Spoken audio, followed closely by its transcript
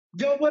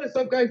Yo, what is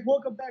up, guys?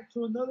 Welcome back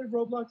to another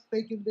Roblox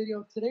Bacon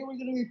video. Today we're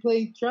going to be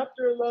playing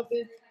Chapter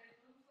 11.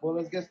 Well,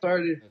 let's get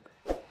started.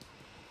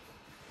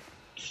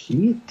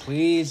 Shit.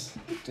 Please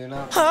do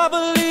not. I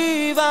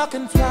believe I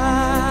can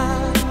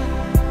fly.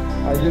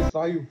 I just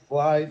saw you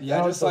fly.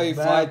 Yeah, I just saw you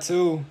fly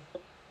too.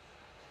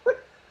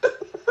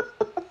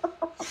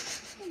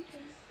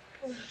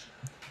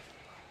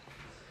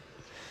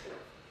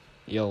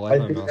 Yo, why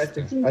my mouse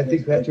there? I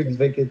think Patrick's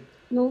vacant.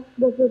 No,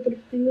 but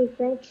in the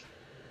crouch.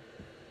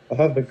 I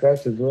have the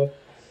crash as well.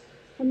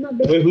 I'm not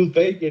Wait, bacon. who's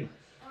bacon?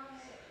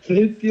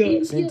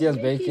 Cynthia. Cynthia's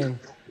bacon.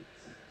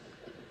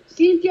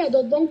 Cynthia,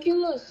 don't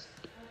kill us.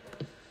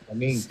 I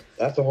mean,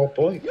 that's the whole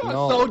point. You're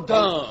so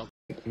dumb.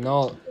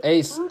 No,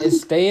 hey,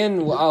 stay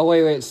in.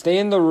 Wait. Stay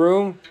in the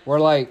room where,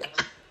 like,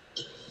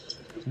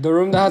 the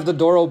room that has the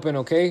door open,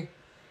 okay?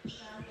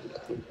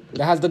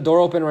 That has the door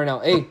open right now.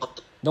 Hey,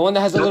 the one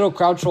that has a little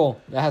crouch hole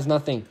that has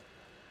nothing.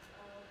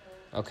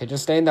 Okay,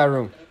 just stay in that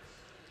room.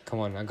 Come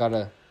on, I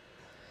gotta.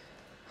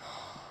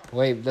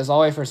 Wait, let's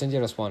all wait for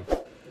Cynthia to spawn.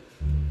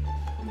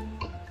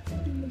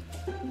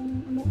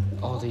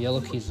 Oh, the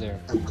yellow key's there.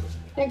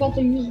 I got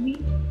the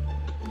USB.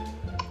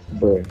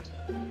 Bro.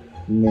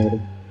 No.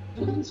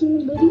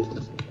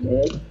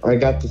 Good. I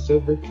got the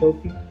silver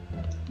trophy.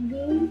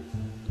 Good.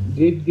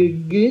 Good.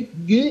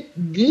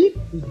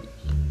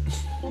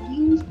 Got the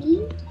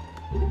USB.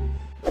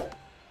 I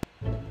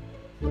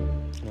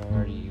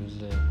already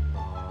used it.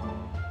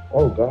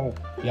 Oh, God.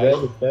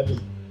 Yeah. Better.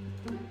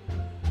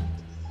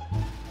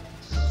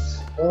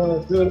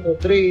 1, 2,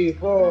 3,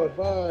 4,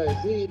 5,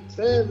 6,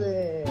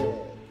 7.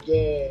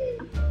 Yeah.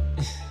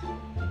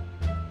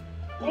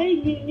 Hey,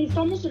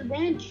 necesitamos el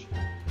ranch.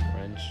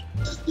 Wrench.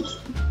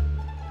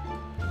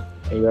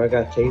 Hey, I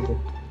got taser.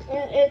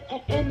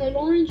 And the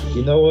orange.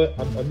 You know what?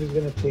 I'm just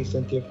gonna take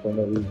Cynthia for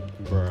no reason.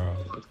 Bro.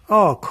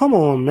 Oh, come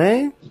on,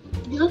 man.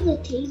 You have the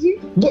taser?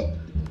 What?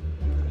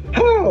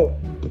 How?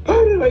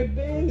 How did I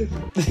miss?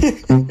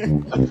 Are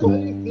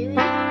you serious? I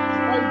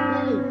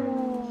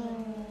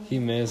missed. He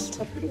missed.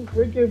 I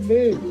freaking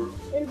missed.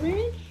 El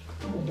ranch?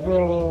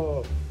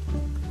 Bro.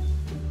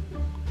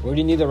 Where do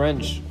you need the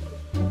wrench?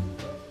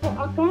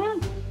 Acá.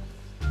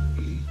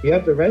 You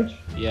have the wrench?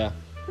 Yeah.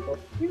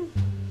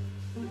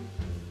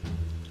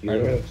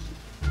 Yes.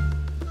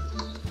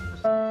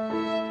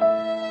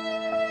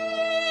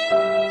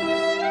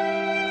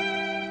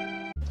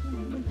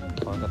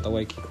 Oh, I got the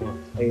white key. Come on.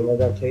 Hey, I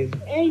got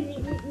taser. Hey,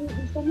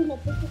 necesitamos la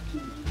puerta aquí.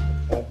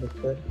 Have the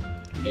foot.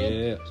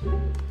 Yeah.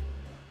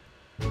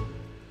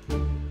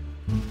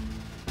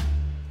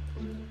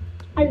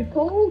 I'm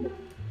cold.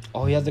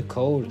 Oh, you have the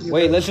code.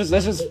 Wait, let's just.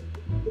 There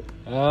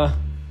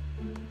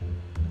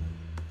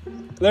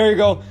you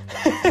go.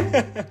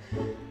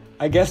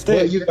 I guessed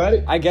it. Wait, you got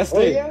it? I guessed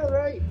Oh, it. yeah,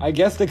 right. I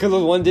guessed it because there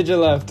was 1 digit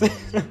left. Oh,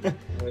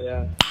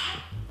 yeah.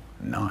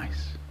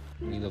 Nice.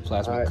 We need the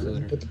plasma Alright, cutter.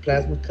 let's put the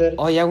plasma cutter.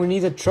 Oh yeah, we need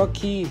the truck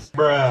keys.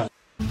 Pero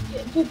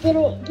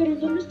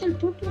 ¿dónde está el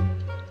purple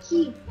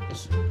key?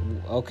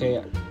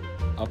 Okay,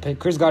 I'll pick.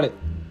 Chris got it.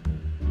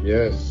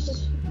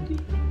 Yes.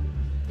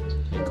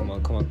 Hey, come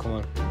on.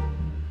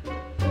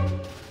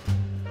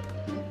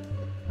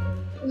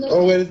 No,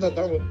 Oh, wait, it's not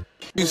that one.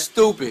 You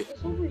stupid.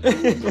 it's over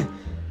here.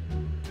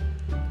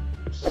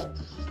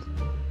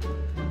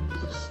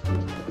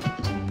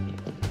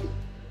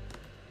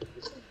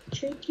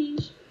 Tray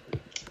keys.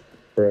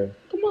 Bro.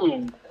 Come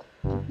on.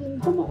 I'm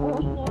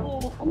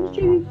gonna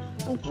show you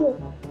a trick.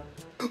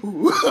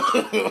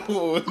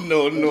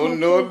 No.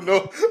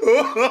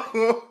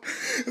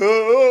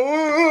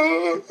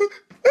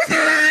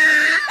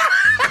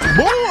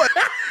 Boy!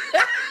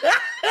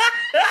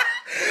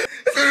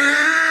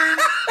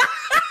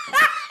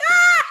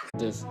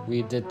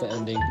 We did the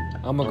ending.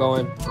 I'ma go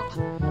in.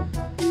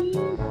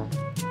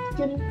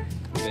 Get it?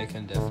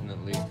 Bacon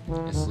definitely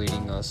is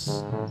leading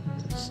us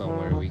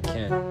somewhere we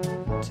can't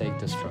take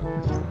this truck.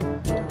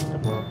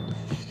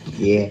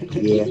 Yeah.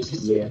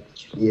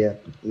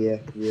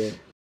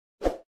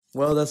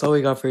 Well, that's all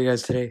we got for you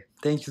guys today.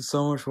 Thank you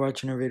so much for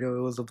watching our video.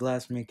 It was a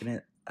blast making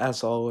it,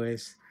 as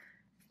always.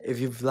 If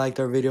you've liked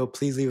our video,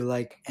 please leave a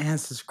like and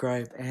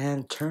subscribe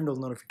and turn those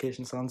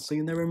notifications on so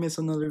you never miss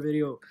another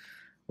video.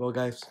 Well,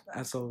 guys,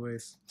 as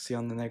always, see you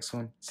on the next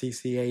one.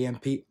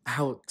 CCAMP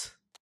out.